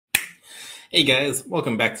Hey guys,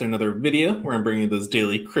 welcome back to another video where I'm bringing you those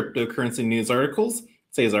daily cryptocurrency news articles.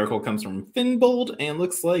 Today's article comes from Finbold and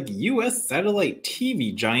looks like US satellite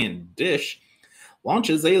TV giant Dish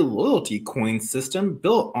launches a loyalty coin system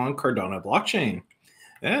built on Cardano blockchain.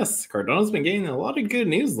 Yes, Cardano's been getting a lot of good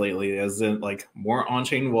news lately, as in like more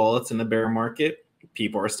on-chain wallets in the bear market.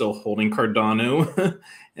 People are still holding Cardano,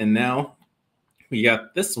 and now we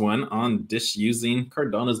got this one on Dish using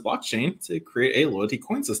Cardano's blockchain to create a loyalty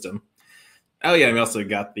coin system. Oh yeah, we also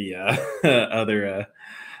got the other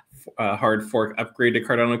hard fork upgrade to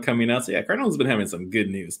Cardano coming out. So yeah, Cardano's been having some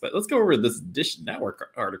good news. But let's go over this Dish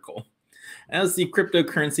Network article. As the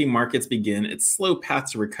cryptocurrency markets begin its slow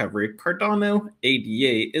path to recovery, Cardano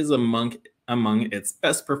ADA is among its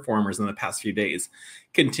best performers in the past few days,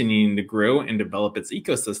 continuing to grow and develop its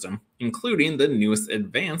ecosystem, including the newest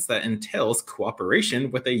advance that entails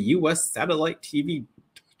cooperation with a US satellite TV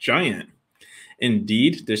giant.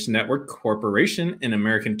 Indeed, Dish Network Corporation, an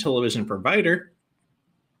American television provider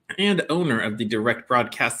and owner of the direct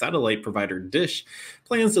broadcast satellite provider Dish,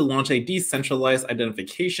 plans to launch a decentralized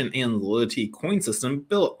identification and loyalty coin system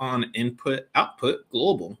built on input-output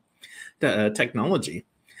global technology.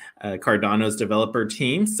 Cardano's developer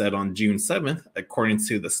team said on June 7th, according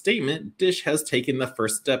to the statement, Dish has taken the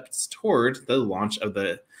first steps toward the launch of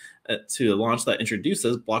that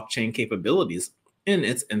introduces blockchain capabilities in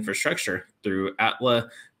its infrastructure through Atla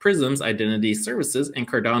Prism's identity services and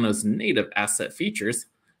Cardano's native asset features.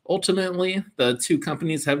 Ultimately, the two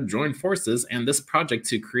companies have joined forces in this project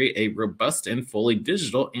to create a robust and fully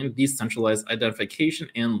digital and decentralized identification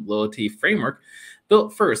and loyalty framework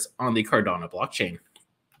built first on the Cardano blockchain.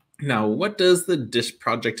 Now, what does the Dish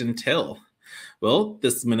project entail? Well,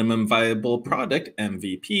 this minimum viable product,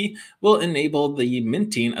 MVP, will enable the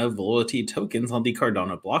minting of loyalty tokens on the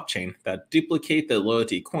Cardano blockchain that duplicate the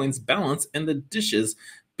loyalty coin's balance in the Dish's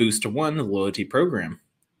Boost One loyalty program.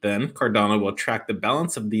 Then, Cardano will track the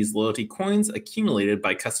balance of these loyalty coins accumulated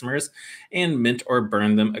by customers and mint or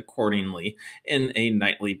burn them accordingly in a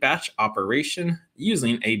nightly batch operation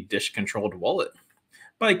using a Dish-controlled wallet.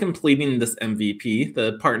 By completing this MVP,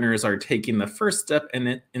 the partners are taking the first step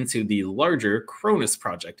into the larger Cronus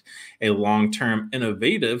project, a long-term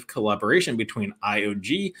innovative collaboration between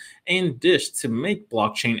IOG and Dish to make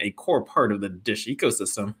blockchain a core part of the Dish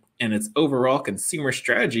ecosystem and its overall consumer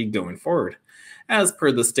strategy going forward. As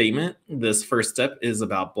per the statement, this first step is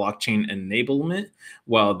about blockchain enablement,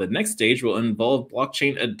 while the next stage will involve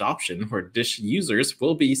blockchain adoption, where Dish users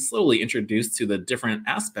will be slowly introduced to the different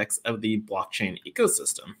aspects of the blockchain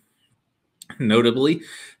ecosystem. Notably,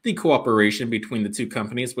 the cooperation between the two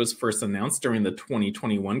companies was first announced during the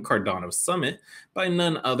 2021 Cardano Summit by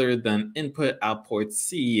none other than Input Output's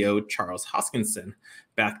CEO Charles Hoskinson.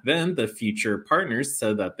 Back then, the future partners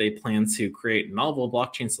said that they plan to create novel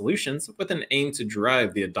blockchain solutions with an aim to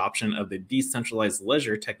drive the adoption of the decentralized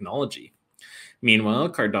ledger technology. Meanwhile,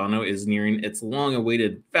 Cardano is nearing its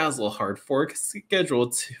long-awaited Basel hard fork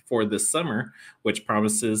scheduled for this summer, which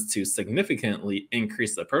promises to significantly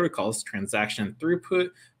increase the protocol's transaction throughput,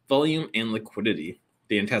 volume, and liquidity.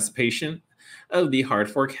 The anticipation of the hard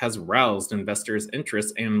fork has roused investors'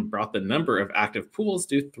 interest and brought the number of active pools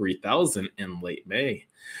to 3,000 in late May.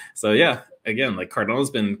 So yeah, again, like Cardano's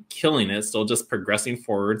been killing it, still just progressing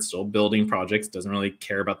forward, still building projects, doesn't really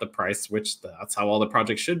care about the price, which that's how all the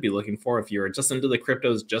projects should be looking for. If you're just into the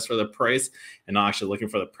cryptos just for the price and not actually looking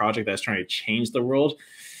for the project that's trying to change the world,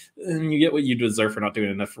 and you get what you deserve for not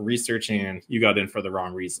doing enough research, and you got in for the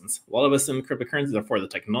wrong reasons. A lot of us in cryptocurrencies are for the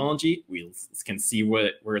technology. We can see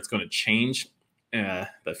where it's going to change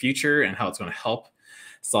the future and how it's going to help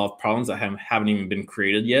solve problems that haven't even been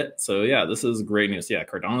created yet. So yeah, this is great news. Yeah,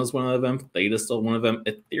 Cardano is one of them. Theta is still one of them.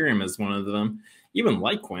 Ethereum is one of them. Even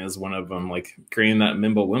Litecoin is one of them, like creating that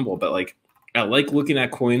Mimble Wimble. But like, I like looking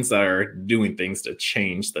at coins that are doing things to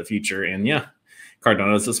change the future. And yeah,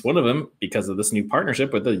 Cardano is just one of them because of this new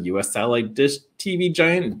partnership with the US satellite Dish TV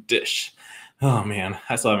giant Dish. Oh man,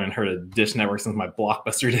 I still haven't heard of Dish Network since my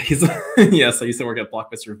Blockbuster days. Yes, I used to work at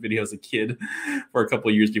Blockbuster Video as a kid for a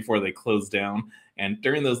couple of years before they closed down. And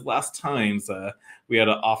during those last times, we had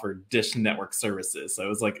to offer Dish Network services. So it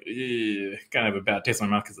was like, kind of a bad taste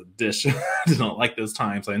in my mouth because of Dish. I didn't like those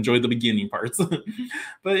times. I enjoyed the beginning parts.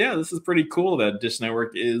 But yeah, this is pretty cool that Dish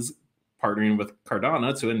Network is partnering with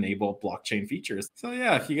Cardano to enable blockchain features. So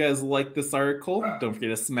yeah, if you guys like this article, don't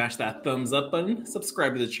forget to smash that thumbs up button,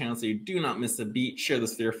 subscribe to the channel so you do not miss a beat, share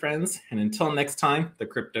this with your friends, and until next time, the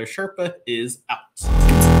Crypto Sherpa is out.